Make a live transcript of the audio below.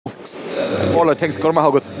Paula, thanks.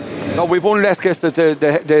 Now we've one last guest at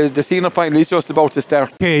the senior final is just about to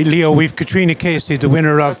start. Okay, Leo, we've Catriona Casey, the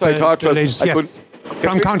winner of the ladies. Yes.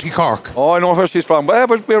 From County Cork. Oh, I know where she's from. Well,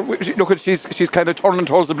 but look, she's kind of turning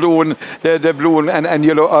towards the blue and the blue and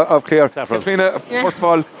yellow of Clare. Catriona, first of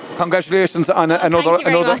all, congratulations on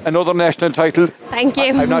another national title. Thank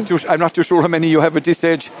you. I'm not too sure how many you have at this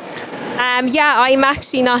stage. I'm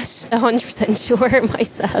actually not 100% sure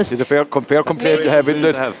myself. It's a fair complaint to have, isn't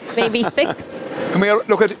it? Maybe 6. Come here,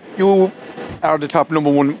 look at you. Are the top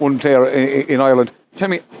number one player in Ireland. Tell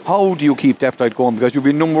me, how do you keep the appetite going? Because you've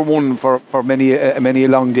been number one for many a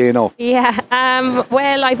long day now. Yeah,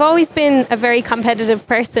 well, I've always been a very competitive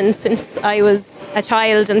person since I was a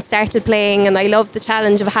child and started playing, and I love the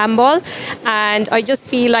challenge of handball, and I just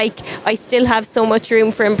feel like I still have so much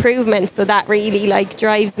room for improvement, so that really like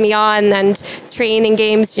drives me on. And training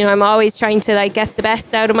games, you know, I'm always trying to like get the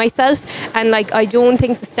best out of myself, and like I don't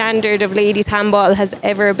think the standard of ladies handball has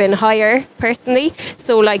ever been higher personally,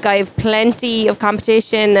 so like I have plenty of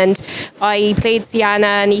competition, and I played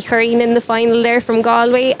Sienna Nicarine in the final there from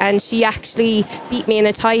Galway, and she actually beat me in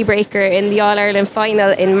a tiebreaker in the All-Ireland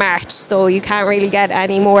final in March, so you can't really get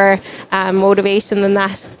any more motivation than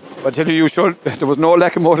that. But tell you, there was no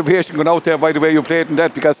lack of motivation going out there by the way you played in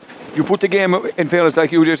that, because you put the game, in fairness,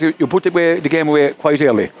 like you put the game away quite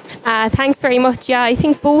early. Thanks very much. Yeah, I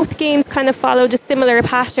think both games kind of followed a similar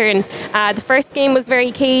pattern. The first game was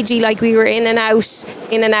very cagey, like we were in and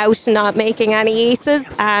out, not making any aces.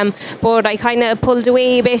 But I kind of pulled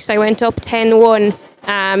away a bit. I went up 10-1.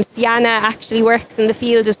 Sienna actually works in the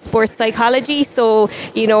field of sports psychology, so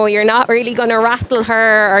you know you're not really going to rattle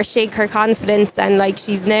her or shake her confidence, and like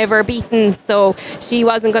she's never beaten, so she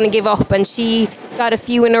wasn't going to give up, and she got a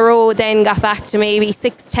few in a row, then got back to maybe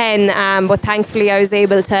 6-10, but thankfully I was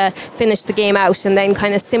able to finish the game out. And then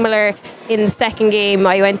kind of similar in the second game,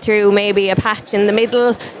 I went through maybe a patch in the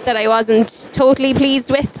middle that I wasn't totally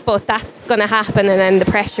pleased with, but that's going to happen, and then the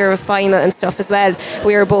pressure of final and stuff as well,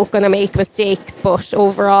 we were both going to make mistakes, but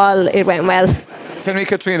overall it went well. Tell me,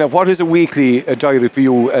 Catriona, what is a weekly diary for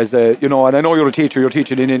you as a, you know, and I know you're a teacher, you're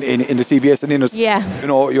teaching in the CBS and Innes. Yeah. You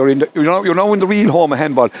know, you're now in the real home of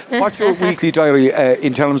handball. What's your weekly diary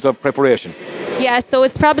in terms of preparation? Yeah, so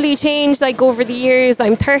it's probably changed like over the years.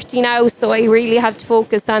 I'm 30 now, so I really have to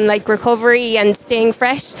focus on like recovery and staying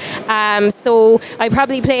fresh. So I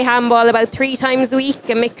probably play handball about 3 times a week,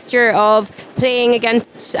 a mixture of playing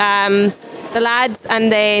against the lads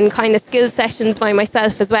and then kind of skill sessions by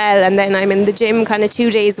myself as well, and then I'm in the gym kind of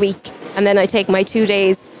 2 days a week, and then I take my 2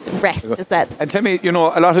 days rest as well. And tell me, you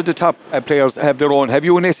know, a lot of the top players have their own. Have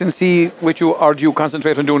you an SNC with you, or do you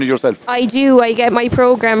concentrate on doing it yourself? I do. I get my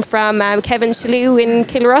programme from Kevin Shalhoub in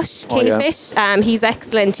Kilrush, K-Fish. Yeah. He's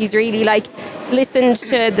excellent. He's really like listened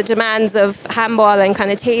to the demands of handball and kind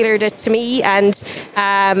of tailored it to me, and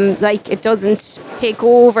like it doesn't take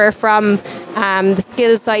over from the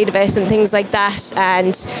skill side of it and things like that.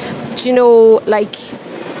 And you know, like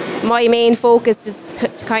my main focus is to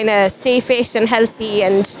kind of stay fit and healthy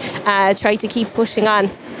and try to keep pushing on.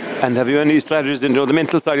 And have you any strategies in the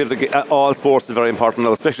mental side of all sports is very important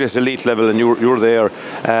now, especially at elite level, and you're there.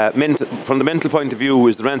 From the mental point of view,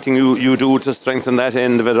 is there anything you do to strengthen that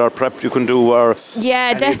end of it, or prep you can do, or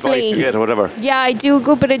yeah, definitely, or whatever? Yeah, I do a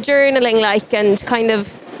good bit of journaling, like, and kind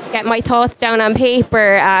of get my thoughts down on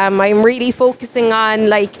paper. I'm really focusing on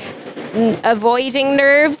like avoiding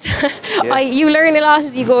nerves. Yeah. You learn a lot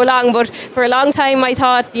as you go along, but for a long time I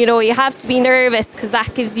thought, you know, you have to be nervous because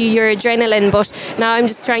that gives you your adrenaline, but now I'm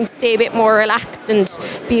just trying to stay a bit more relaxed and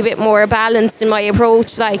be a bit more balanced in my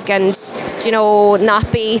approach, like, and you know,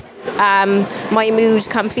 not base my mood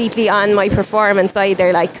completely on my performance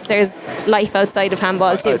either. Like, there's life outside of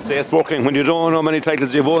handball too. I'd say it's working when you don't know how many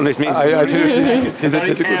titles you've won. It means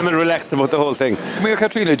you're calm and relaxed about the whole thing. Come here,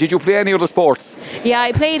 Catriona, did you play any other sports? Yeah,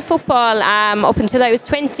 I played football up until I was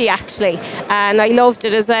 20 actually, and I loved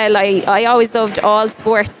it as well. I always loved all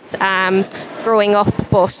sports growing up,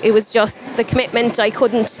 but it was just the commitment. I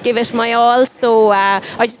couldn't give it my all, so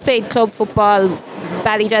I just played club football,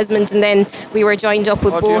 Ballydesmond, and then we were joined up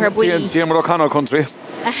with Boherbue. Diarmuid O'Connor country.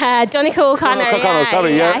 Donegal O'Connor,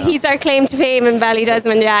 yeah. He's our claim to fame in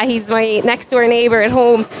Ballydesmond. Yeah, he's my next door neighbour at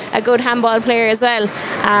home, a good handball player as well.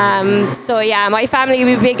 So yeah, my family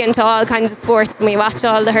will be big into all kinds of sports, and we watch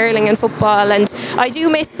all the hurling and football, and I do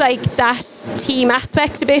miss like that team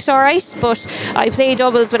aspect a bit, alright, but I play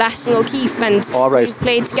doubles with Ashton O'Keefe, and we've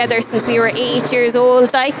played together since we were 8 years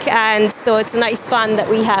old, like, and so it's a nice bond that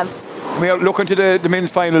we have. We are looking to the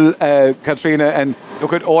men's final, Catriona, and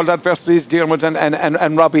look at all the adversaries, Diarmuid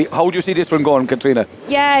and Robbie. How do you see this one going, Catriona?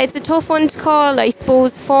 Yeah, it's a tough one to call. I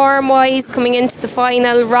suppose form-wise, coming into the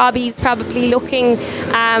final, Robbie's probably looking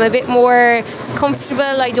a bit more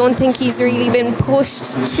comfortable. I don't think he's really been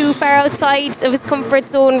pushed too far outside of his comfort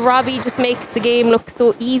zone. Robbie just makes the game look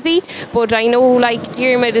so easy. But I know, like,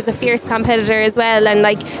 Diarmuid is a fierce competitor as well, and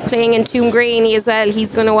like playing in Toomgraney as well,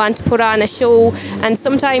 he's going to want to put on a show. And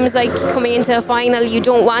sometimes, like, coming into a final, you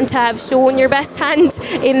don't want to have shown your best hand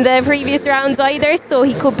in the previous rounds either, so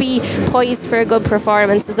he could be poised for a good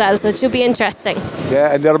performance as well, so it should be interesting.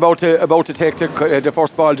 Yeah, and they're about to take the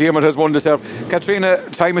first ball. Diarmuid has won the serve. Catriona,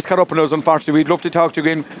 time is caught up on us, unfortunately. We'd love to talk to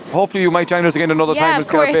you again. Hopefully you might join us again another time. Of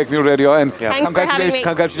course. Fake News Radio, and Thanks for having me.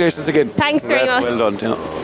 congratulations again. Thanks very much. Well done.